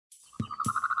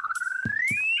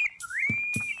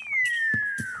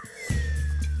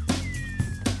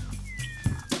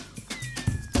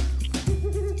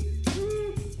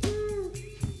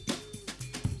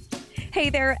Hey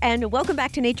there, and welcome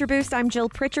back to Nature Boost. I'm Jill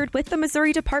Pritchard with the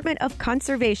Missouri Department of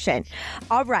Conservation.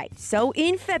 All right, so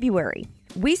in February,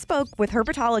 we spoke with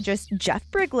herpetologist Jeff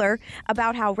Brigler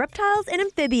about how reptiles and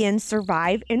amphibians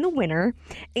survive in the winter,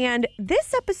 and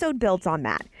this episode builds on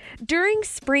that. During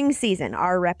spring season,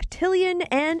 our reptilian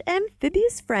and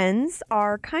amphibious friends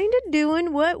are kind of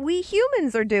doing what we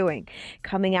humans are doing,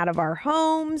 coming out of our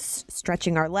homes,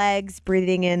 stretching our legs,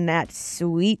 breathing in that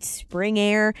sweet spring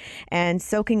air, and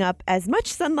soaking up as much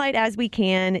sunlight as we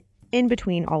can in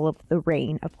between all of the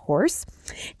rain, of course.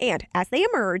 And as they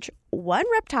emerge, one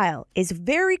reptile is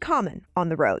very common on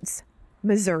the roads: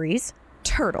 Missouri's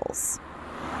turtles.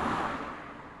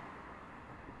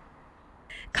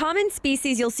 Common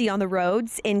species you'll see on the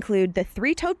roads include the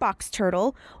three-toed box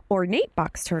turtle, ornate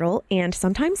box turtle, and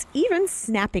sometimes even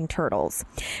snapping turtles.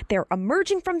 They're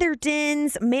emerging from their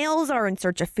dens. Males are in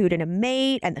search of food and a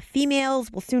mate, and the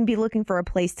females will soon be looking for a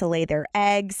place to lay their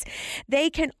eggs. They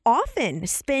can often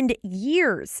spend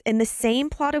years in the same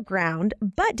plot of ground,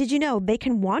 but did you know they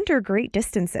can wander great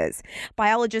distances?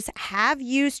 Biologists have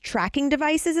used tracking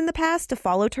devices in the past to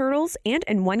follow turtles, and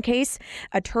in one case,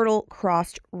 a turtle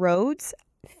crossed roads,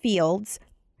 fields,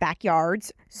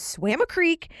 backyards, swam a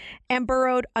creek, and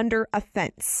burrowed under a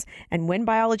fence. And when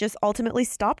biologists ultimately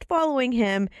stopped following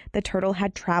him, the turtle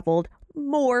had traveled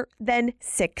more than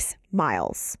 6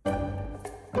 miles.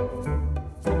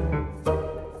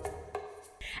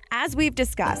 As we've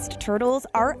discussed, turtles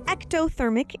are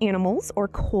ectothermic animals, or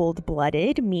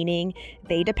cold-blooded, meaning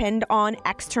they depend on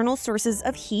external sources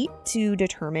of heat to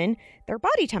determine their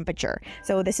body temperature.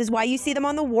 So this is why you see them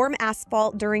on the warm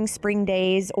asphalt during spring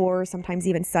days, or sometimes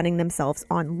even sunning themselves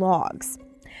on logs.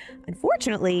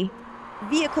 Unfortunately,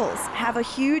 vehicles have a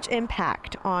huge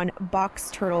impact on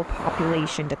box turtle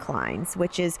population declines,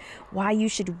 which is why you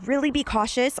should really be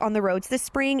cautious on the roads this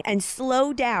spring and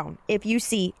slow down if you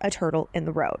see a turtle in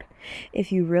the road.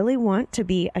 If you really want to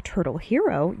be a turtle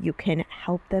hero, you can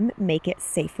help them make it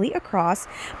safely across,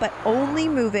 but only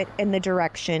move it in the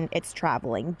direction it's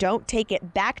traveling. Don't take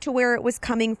it back to where it was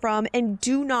coming from, and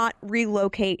do not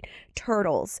relocate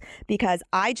turtles, because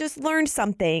I just learned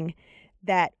something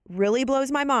that really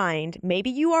blows my mind. Maybe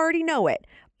you already know it,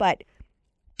 but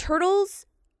turtles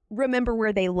remember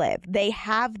where they live. They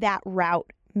have that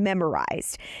route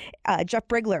memorized. Jeff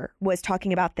Brigler was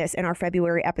talking about this in our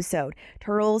February episode.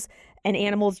 Turtles and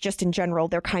animals just in general,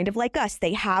 they're kind of like us.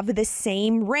 They have the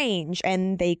same range,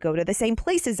 and they go to the same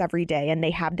places every day, and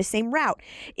they have the same route.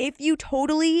 If you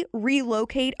totally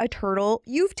relocate a turtle,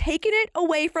 you've taken it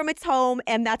away from its home,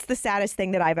 and that's the saddest thing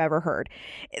that I've ever heard.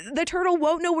 The turtle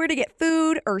won't know where to get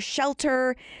food or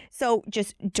shelter, so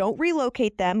just don't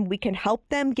relocate them. We can help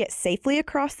them get safely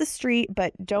across the street,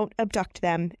 but don't abduct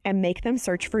them and make them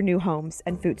search for new homes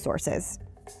and food sources.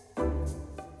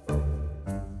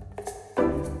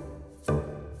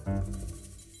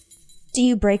 Do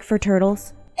you break for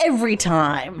turtles? Every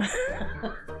time.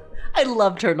 I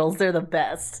love turtles. They're the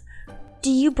best. Do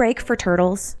you break for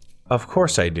turtles? Of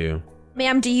course I do.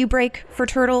 Ma'am, do you break for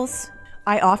turtles?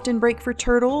 I often break for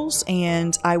turtles,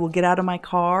 and I will get out of my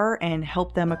car and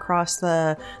help them across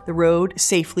the road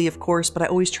safely, of course, but I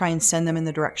always try and send them in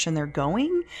the direction they're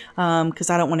going, because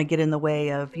I don't want to get in the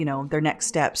way of, their next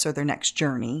steps or their next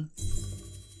journey.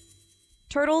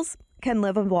 Turtles can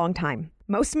live a long time.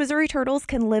 Most Missouri turtles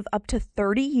can live up to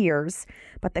 30 years,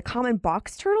 but the common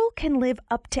box turtle can live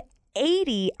up to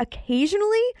 80,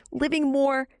 occasionally living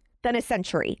more than a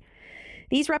century.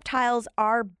 These reptiles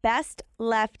are best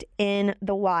left in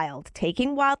the wild.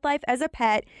 Taking wildlife as a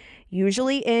pet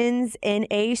usually ends in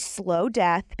a slow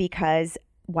death because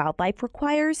wildlife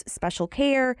requires special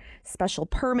care, special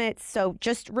permits. So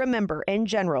just remember, in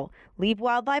general, leave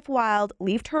wildlife wild,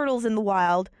 leave turtles in the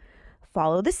wild,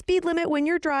 follow the speed limit when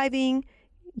you're driving,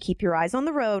 keep your eyes on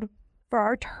the road for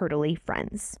our turtley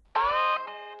friends.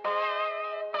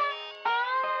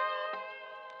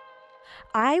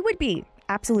 I would be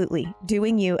absolutely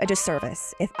doing you a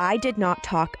disservice if I did not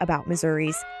talk about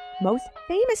Missouri's most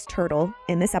famous turtle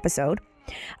in this episode.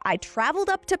 I traveled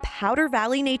up to Powder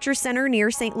Valley Nature Center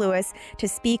near St. Louis to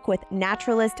speak with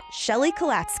naturalist Shelly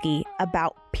Colatskie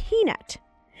about Peanut.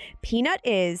 Peanut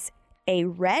is a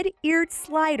red-eared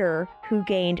slider who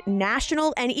gained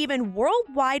national and even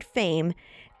worldwide fame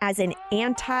as an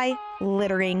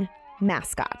anti-littering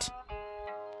mascot.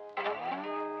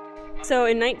 So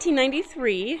in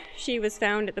 1993, she was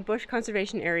found at the Bush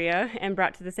Conservation Area and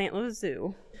brought to the St. Louis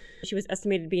Zoo. She was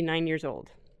estimated to be 9 years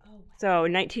old. So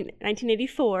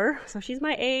 1984, so she's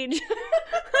my age.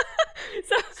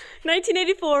 So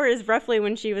 1984 is roughly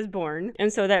when she was born.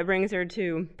 And so that brings her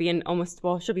to being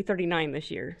she'll be 39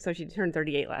 this year. So she turned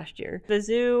 38 last year. The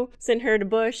zoo sent her to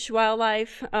Bush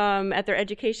Wildlife at their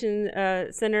education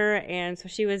center. And so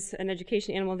she was an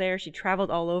education animal there. She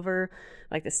traveled all over,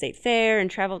 like the state fair, and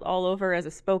traveled all over as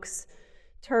a spokes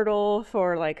turtle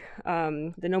for like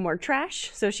the No More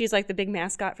Trash. So she's like the big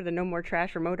mascot for the No More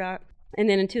Trash for MoDOT. And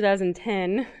then in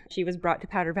 2010, she was brought to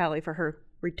Powder Valley for her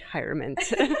retirement.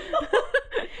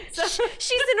 So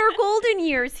she's in her golden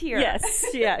years here. Yes,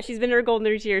 yeah, she's been in her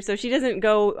golden years, so she doesn't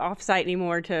go off-site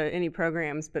anymore to any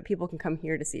programs, but people can come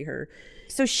here to see her.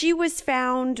 So she was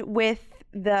found with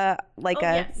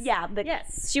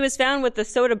yes, she was found with the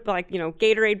soda,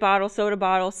 Gatorade bottle, soda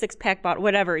bottle, 6-pack bottle,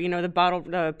 whatever,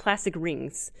 the plastic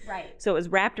rings. Right. So it was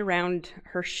wrapped around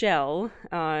her shell,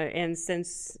 and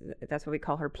since that's what we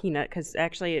call her Peanut, because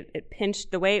actually it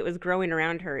pinched, the way it was growing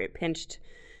around her, it pinched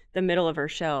the middle of her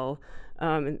shell.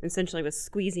 And essentially was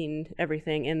squeezing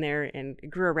everything in there, and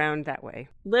it grew around that way.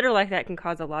 Litter like that can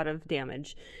cause a lot of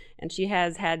damage, and she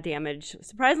has had damage.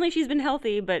 Surprisingly, she's been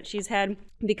healthy, but she's had,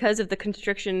 because of the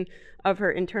constriction of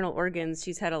her internal organs,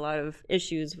 she's had a lot of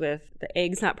issues with the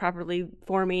eggs not properly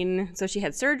forming. So she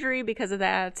had surgery because of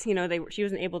that. She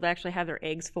wasn't able to actually have their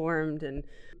eggs formed, and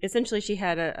essentially she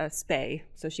had a spay.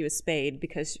 So she was spayed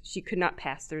because she could not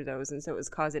pass through those, and so it was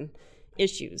causing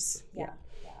issues. Yeah.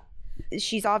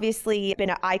 She's obviously been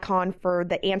an icon for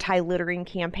the anti-littering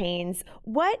campaigns.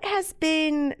 What has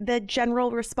been the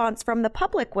general response from the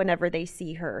public whenever they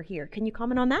see her here? Can you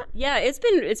comment on that? Yeah, it's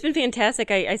been fantastic.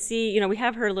 I see, we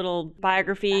have her little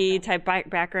biography type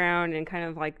background and kind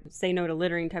of like say no to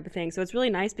littering type of thing. So it's really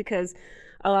nice because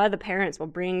a lot of the parents will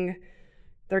bring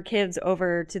their kids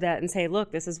over to that and say,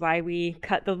 look, this is why we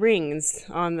cut the rings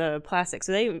on the plastic.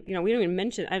 So they, we don't even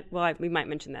mention, we might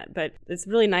mention that, but it's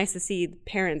really nice to see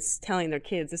parents telling their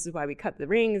kids, this is why we cut the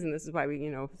rings and this is why we,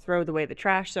 throw away the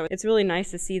trash. So it's really nice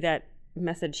to see that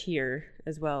message here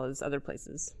as well as other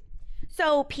places.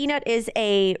 So Peanut is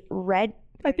a red,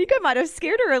 I think I might have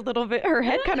scared her a little bit. Her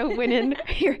head kind of went in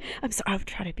here. I'm sorry. I'll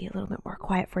try to be a little bit more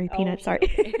quiet for you, Peanut. Oh,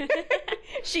 sorry.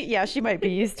 She might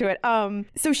be used to it.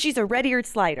 So she's a red-eared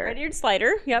slider. Red-eared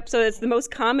slider. Yep. So it's the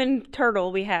most common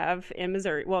turtle we have in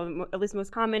Missouri. Well, at least the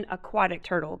most common aquatic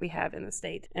turtle we have in the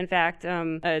state. In fact,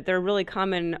 they're really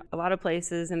common a lot of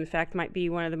places, and in fact might be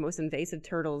one of the most invasive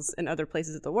turtles in other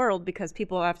places of the world because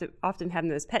people often have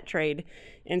them as pet trade,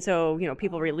 and so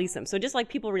people release them. So just like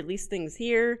people release things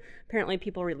here, apparently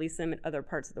people release them in other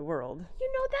parts of the world.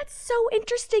 That's so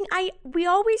interesting. We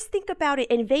always think about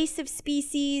it, invasive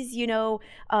species,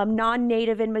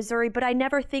 non-native in Missouri, but I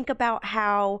never think about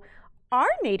how our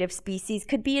native species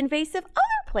could be invasive other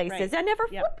places. Right. I never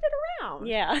flipped it around.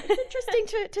 Yeah. It's interesting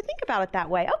to think about it that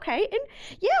way. Okay.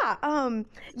 And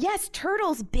yes,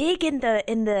 turtles big in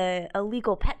the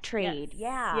illegal pet trade.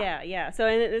 Yes. Yeah. So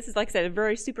and this is, like I said, a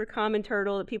very super common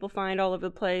turtle that people find all over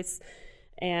the place.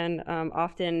 And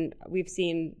often we've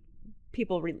seen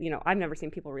people, I've never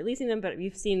seen people releasing them, but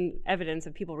we've seen evidence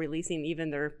of people releasing even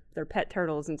their pet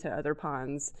turtles into other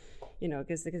ponds,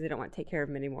 because they don't want to take care of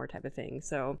them anymore type of thing.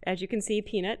 So as you can see,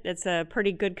 Peanut, it's a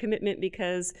pretty good commitment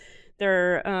because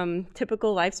their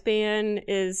typical lifespan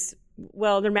is,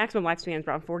 their maximum lifespan is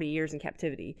around 40 years in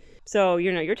captivity. So,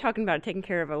 you're talking about taking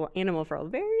care of an animal for a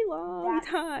very long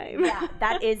time. Yeah,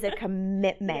 that is a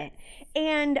commitment.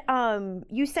 And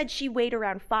you said she weighed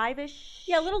around 5-ish?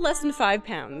 Yeah, a little less than 5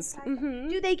 pounds. Mm-hmm.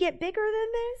 Do they get bigger than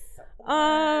this?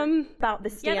 About the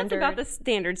standard? Yeah, that's about the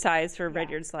standard size for a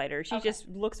red-eared slider. She just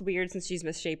looks weird since she's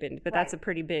misshapen, but that's a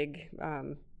pretty big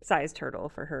size turtle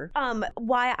for her.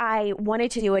 Why I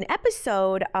wanted to do an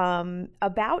episode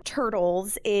about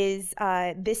turtles is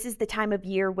this is the time of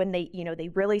year when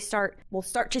they really we'll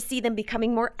start to see them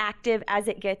becoming more active as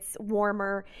it gets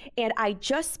warmer. And I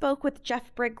just spoke with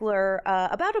Jeff Brigler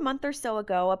about a month or so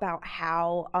ago about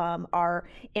how our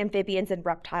amphibians and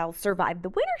reptiles survive the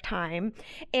wintertime.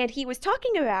 And he was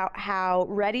talking about how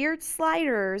red-eared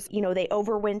sliders, they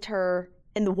overwinter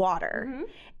in the water. Mm-hmm.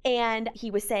 And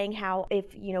he was saying how if,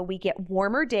 we get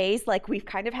warmer days, like we've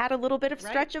kind of had a little bit of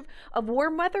stretch of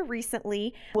warm weather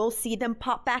recently, we'll see them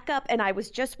pop back up. And I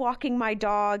was just walking my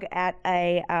dog at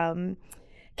a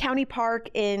county park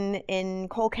in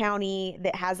Cole County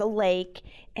that has a lake,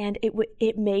 and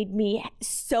it made me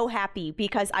so happy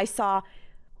because I saw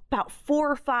about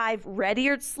 4 or 5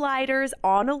 red-eared sliders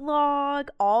on a log,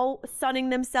 all sunning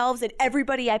themselves, and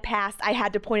everybody I passed, I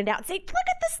had to point it out and say, "Look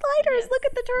at the sliders! Look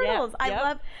at the turtles!"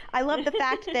 Yeah. I love the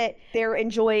fact that they're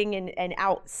enjoying and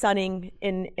out sunning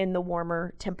in the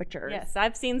warmer temperatures. Yes,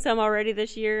 I've seen some already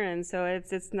this year, and so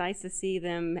it's nice to see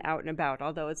them out and about.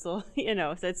 Although it's a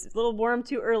little, so it's a little warm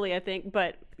too early, I think,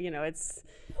 but it's.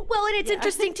 Well, and it's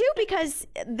interesting too because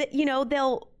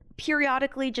they'll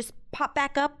periodically just pop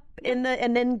back up and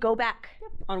then go back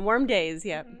On warm days,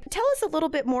 yeah. Tell us a little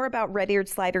bit more about red-eared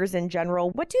sliders in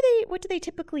general. What do they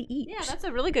typically eat? Yeah, that's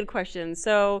a really good question.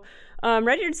 So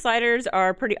red-eared sliders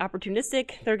are pretty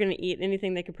opportunistic. They're going to eat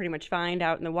anything they can pretty much find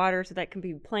out in the water. So that can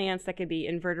be plants, that can be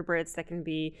invertebrates, that can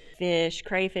be fish,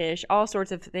 crayfish, all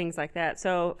sorts of things like that.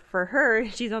 So for her,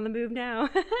 she's on the move now.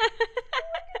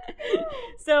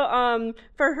 So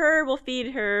for her, we'll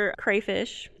feed her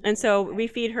crayfish. And so we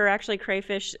feed her actually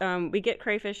crayfish. We get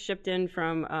crayfish shipped in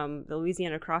from the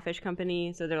Louisiana Crawfish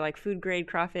Company. So they're like food grade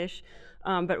crawfish.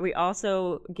 But we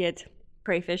also get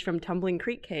crayfish from Tumbling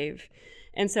Creek Cave.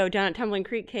 And so down at Tumbling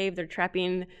Creek Cave, they're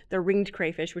trapping the ringed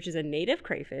crayfish, which is a native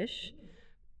crayfish.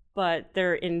 But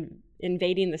they're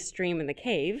invading the stream in the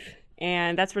cave.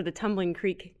 And that's where the Tumbling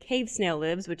Creek cave snail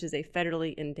lives, which is a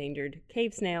federally endangered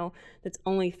cave snail that's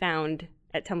only found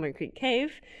at Tumbling Creek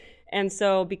Cave. And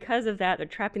so because of that, they're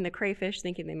trapping the crayfish,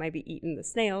 thinking they might be eating the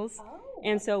snails. Oh.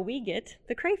 And so we get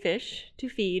the crayfish to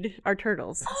feed our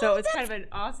turtles. Oh, so it's kind of an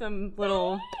awesome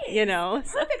little,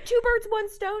 Perfect. 2 birds, 1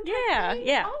 stone.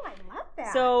 Yeah. Oh, I love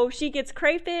that. So she gets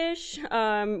crayfish.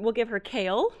 We'll give her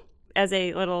kale as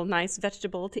a little nice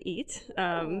vegetable to eat.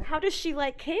 How does she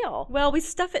like kale? Well, we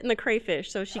stuff it in the crayfish,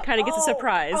 so she kind of gets a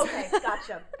surprise. Okay,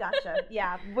 gotcha.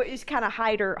 Yeah, we just kind of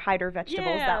hide her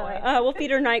vegetables that way. We'll feed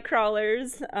her night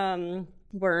crawlers,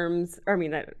 worms,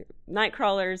 night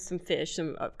crawlers, some fish,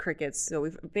 some crickets. So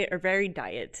we've a varied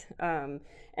diet. And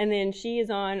then she is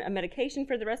on a medication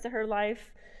for the rest of her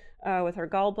life. With her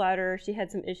gallbladder. She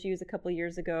had some issues a couple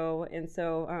years ago, and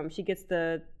so she gets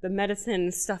the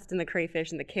medicine stuffed in the crayfish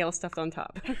and the kale stuffed on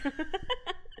top.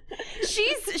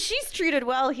 She's treated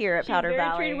well here at Powder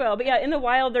Valley. Treated well, but yeah, in the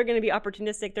wild they're going to be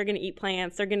opportunistic. They're going to eat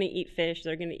plants. They're going to eat fish.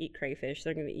 They're going to eat crayfish.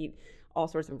 They're going to eat all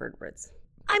sorts of invertebrates.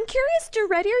 I'm curious, do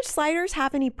red-eared sliders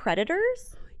have any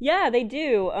predators? Yeah, they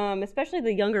do, especially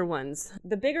the younger ones.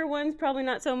 The bigger ones, probably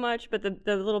not so much, but the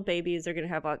little babies are going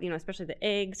to have, especially the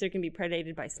eggs, they're going to be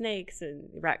predated by snakes and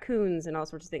raccoons and all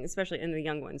sorts of things, especially in the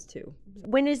young ones, too.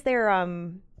 When is their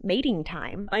mating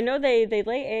time? I know they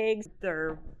lay eggs.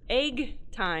 Their egg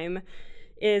time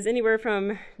is anywhere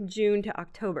from June to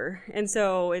October. And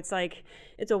so it's a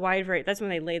wide variety. That's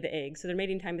when they lay the eggs. So their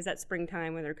mating time is that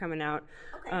springtime when they're coming out,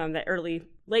 that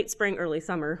late spring, early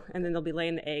summer. And then they'll be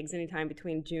laying the eggs anytime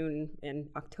between June and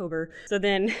October. So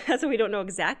then that's when we don't know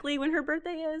exactly when her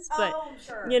birthday is. But,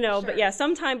 sure. But yeah,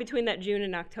 sometime between that June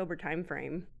and October time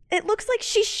frame. It looks like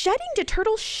she's shedding. Do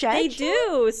turtles shed? They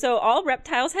do. So all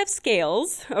reptiles have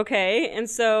scales, okay? And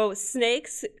so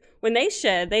snakes, when they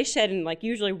shed in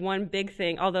usually one big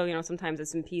thing, although, sometimes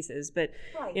it's in pieces, but,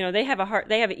 they have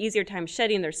an easier time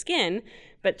shedding their skin.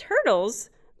 But turtles,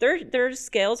 their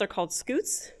scales are called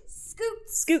scutes.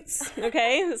 Scutes,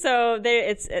 okay? So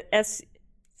it's S-C-U-T-E-S.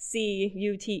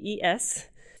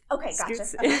 Okay, gotcha.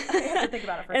 I have to think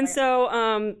about it for a And second.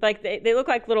 so, they look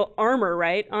like little armor,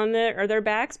 right, on their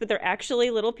backs, but they're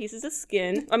actually little pieces of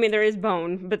skin. I mean, there is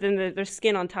bone, but then there's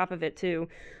skin on top of it too,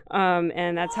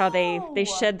 and that's how they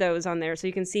shed those on there. So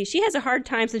you can see she has a hard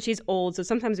time since she's old. So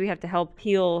sometimes we have to help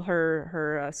peel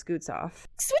her scutes off.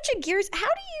 Switching gears, how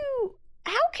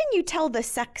can you tell the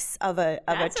sex of a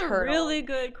turtle? That's a really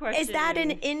good question. Is that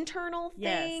an internal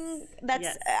thing?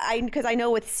 Yes. Because I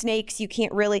know with snakes you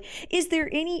can't really. Is there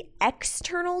any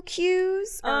external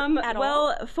cues at all?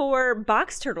 Well, for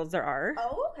box turtles there are.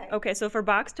 Oh, okay. Okay, so for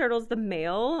box turtles, the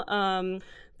male,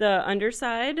 the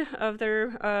underside of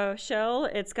their shell,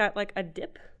 it's got like a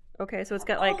dip. Okay, so it's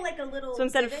got like a little. So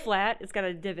instead divot? of flat, it's got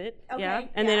a divot. Okay, yeah,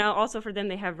 and then also for them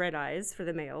they have red eyes for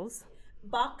the males.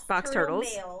 Box turtles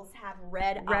males have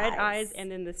red eyes,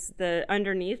 and then the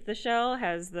underneath the shell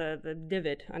has the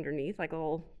divot underneath, like a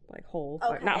little hole,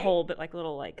 not hole, but like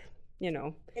little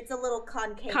It's a little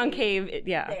concave. Concave,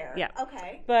 yeah, there. Yeah.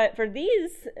 Okay. But for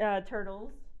these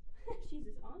turtles,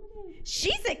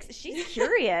 she's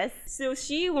curious. So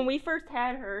when we first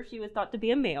had her, she was thought to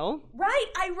be a male. Right,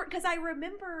 because I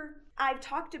remember I've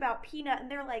talked about Peanut, and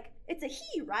they're like, it's a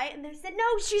he, right? And they said,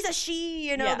 no, she's a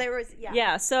she. There was.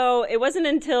 Yeah. So it wasn't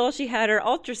until she had her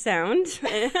ultrasound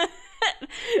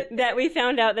that we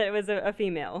found out that it was a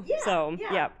female. So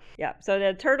yeah. So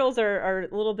the turtles are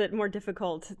a little bit more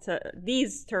difficult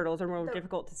these turtles are more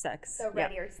difficult to sex. The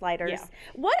red-eared sliders. Yeah.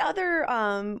 What other,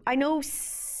 I know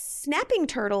snapping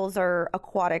turtles are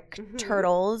aquatic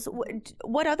turtles.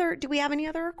 What other, do we have any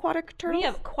other aquatic turtles? We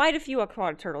have quite a few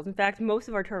aquatic turtles. In fact, most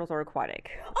of our turtles are aquatic.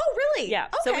 Oh, really? Yeah.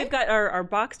 Okay. So we've got our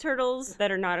box turtles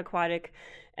that are not aquatic.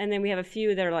 And then we have a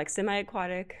few that are like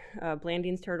semi-aquatic,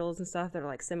 Blanding's turtles and stuff that are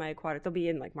like semi-aquatic. They'll be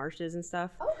in like marshes and stuff.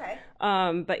 Okay.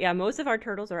 But yeah, most of our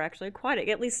turtles are actually aquatic,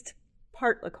 at least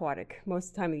part aquatic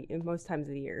most times of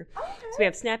the year. Okay. So we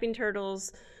have snapping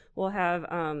turtles. We'll have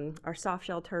our soft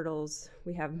shell turtles.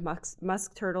 We have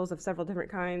musk turtles of several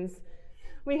different kinds.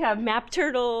 We have map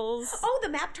turtles. Oh, the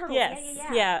map turtles. Yes.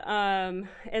 Yeah.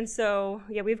 And so,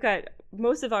 yeah, we've got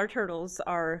most of our turtles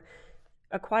are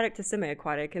aquatic to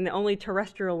semi-aquatic, and the only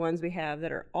terrestrial ones we have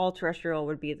that are all terrestrial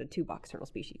would be the 2 box turtle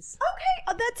species. Okay.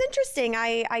 Oh, that's interesting.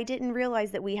 I didn't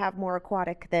realize that we have more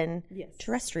aquatic than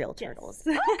terrestrial turtles.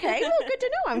 Okay. Well, good to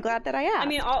know. I'm glad that I asked. I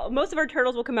mean, most of our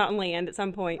turtles will come out and land at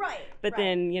some point. Right. But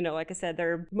then, like I said,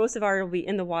 most of our will be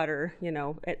in the water,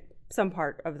 at some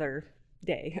part of their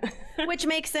day. Which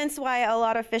makes sense why a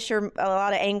lot of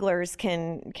anglers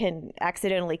can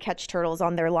accidentally catch turtles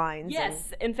on their lines.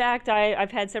 Yes. In fact, I've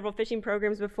had several fishing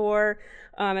programs before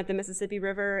at the Mississippi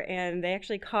River, and they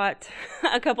actually caught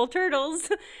a couple turtles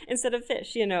instead of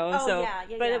fish,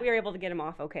 But we were able to get them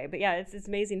off okay. But yeah, it's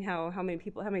amazing how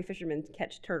many fishermen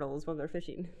catch turtles when they're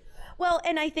fishing. Well,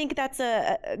 and I think that's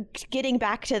getting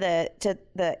back to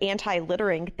the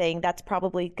anti-littering thing. That's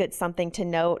probably something to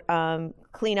note.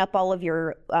 Clean up all of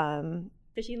your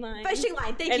fishing line. Thank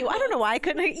you. I don't know why I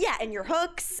couldn't. Yeah, and your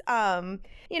hooks.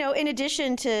 In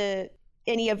addition to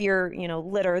any of your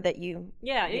litter that you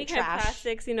any kind of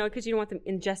plastics. Because you don't want them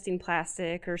ingesting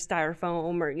plastic or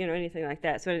styrofoam or anything like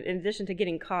that. So in addition to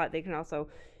getting caught, they can also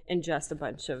ingest a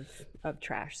bunch of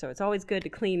trash. So it's always good to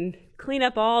clean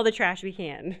up all the trash we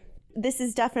can. This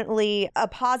is definitely a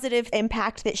positive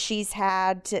impact that she's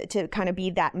had to kind of be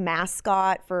that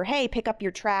mascot for, hey, pick up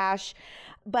your trash.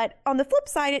 But on the flip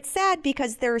side, it's sad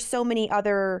because there are so many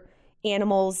other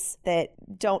animals that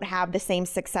don't have the same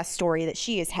success story that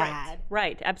she has had.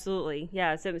 Right. Absolutely.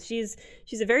 Yeah. So she's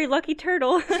a very lucky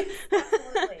turtle.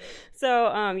 Absolutely.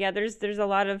 So there's a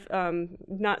lot of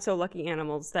not so lucky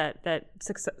animals that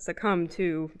succumb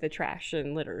to the trash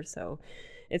and litter. So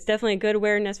it's definitely a good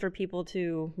awareness for people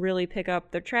to really pick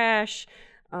up their trash.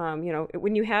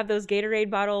 When you have those Gatorade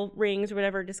bottle rings or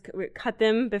whatever, just cut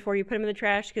them before you put them in the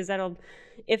trash, because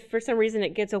if for some reason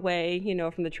it gets away,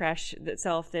 from the trash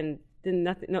itself, then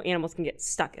no animals can get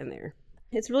stuck in there.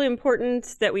 It's really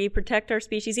important that we protect our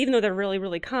species, even though they're really,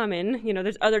 really common.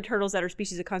 There's other turtles that are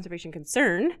species of conservation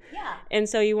concern. Yeah. And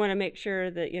so you want to make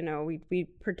sure that, we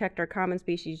protect our common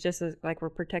species just as like we're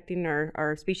protecting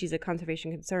our species of conservation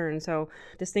concern. So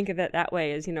just think of it that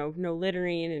way as, no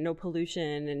littering and no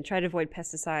pollution, and try to avoid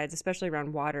pesticides, especially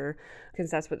around water,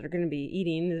 because that's what they're going to be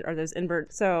eating are those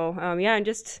inverts. So, and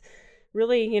just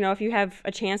really, if you have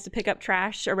a chance to pick up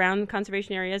trash around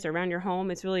conservation areas or around your home,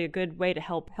 it's really a good way to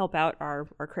help out our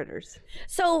critters.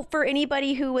 So for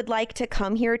anybody who would like to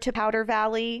come here to Powder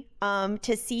Valley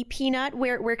to see Peanut,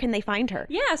 where can they find her?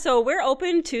 Yeah, so we're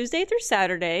open Tuesday through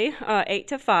Saturday, 8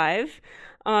 to 5.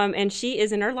 And she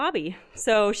is in our lobby.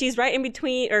 So she's right in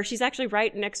between, or she's actually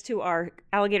right next to our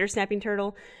alligator snapping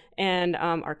turtle and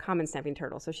our common snapping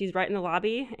turtle. So she's right in the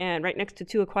lobby and right next to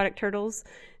 2 aquatic turtles.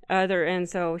 And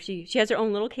so she has her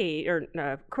own little cage or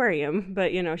aquarium,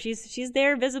 but she's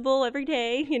there visible every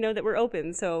day, that we're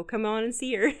open. So come on and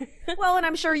see her. Well, and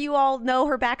I'm sure you all know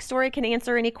her backstory, can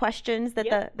answer any questions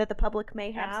that the public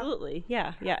may have. Absolutely.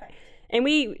 Yeah. Yeah. And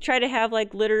we try to have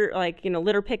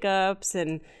litter pickups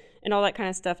and all that kind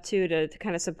of stuff too, to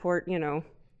kind of support,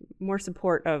 more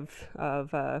support of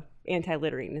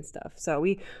anti-littering and stuff. So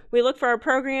we look for our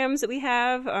programs that we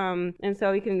have, and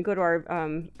so you can go to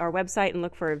our website and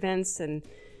look for events and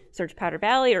search Powder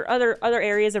Valley or other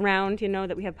areas around,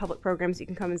 that we have public programs you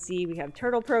can come and see. We have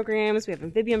turtle programs, we have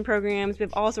amphibian programs, we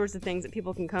have all sorts of things that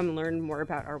people can come and learn more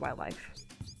about our wildlife.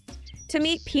 To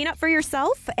meet Peanut for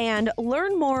yourself and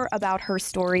learn more about her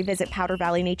story, visit Powder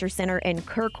Valley Nature Center in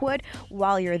Kirkwood.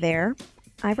 While you're there,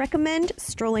 I recommend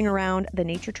strolling around the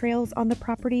nature trails on the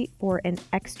property for an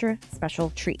extra special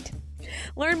treat.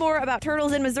 Learn more about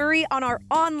turtles in Missouri on our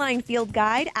online field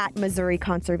guide at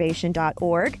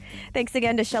MissouriConservation.org. Thanks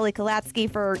again to Shelly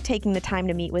Colatskie for taking the time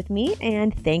to meet with me,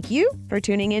 and thank you for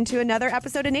tuning in to another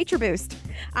episode of Nature Boost.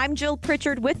 I'm Jill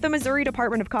Pritchard with the Missouri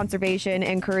Department of Conservation,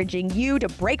 encouraging you to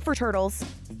break for turtles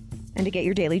and to get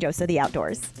your daily dose of the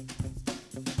outdoors.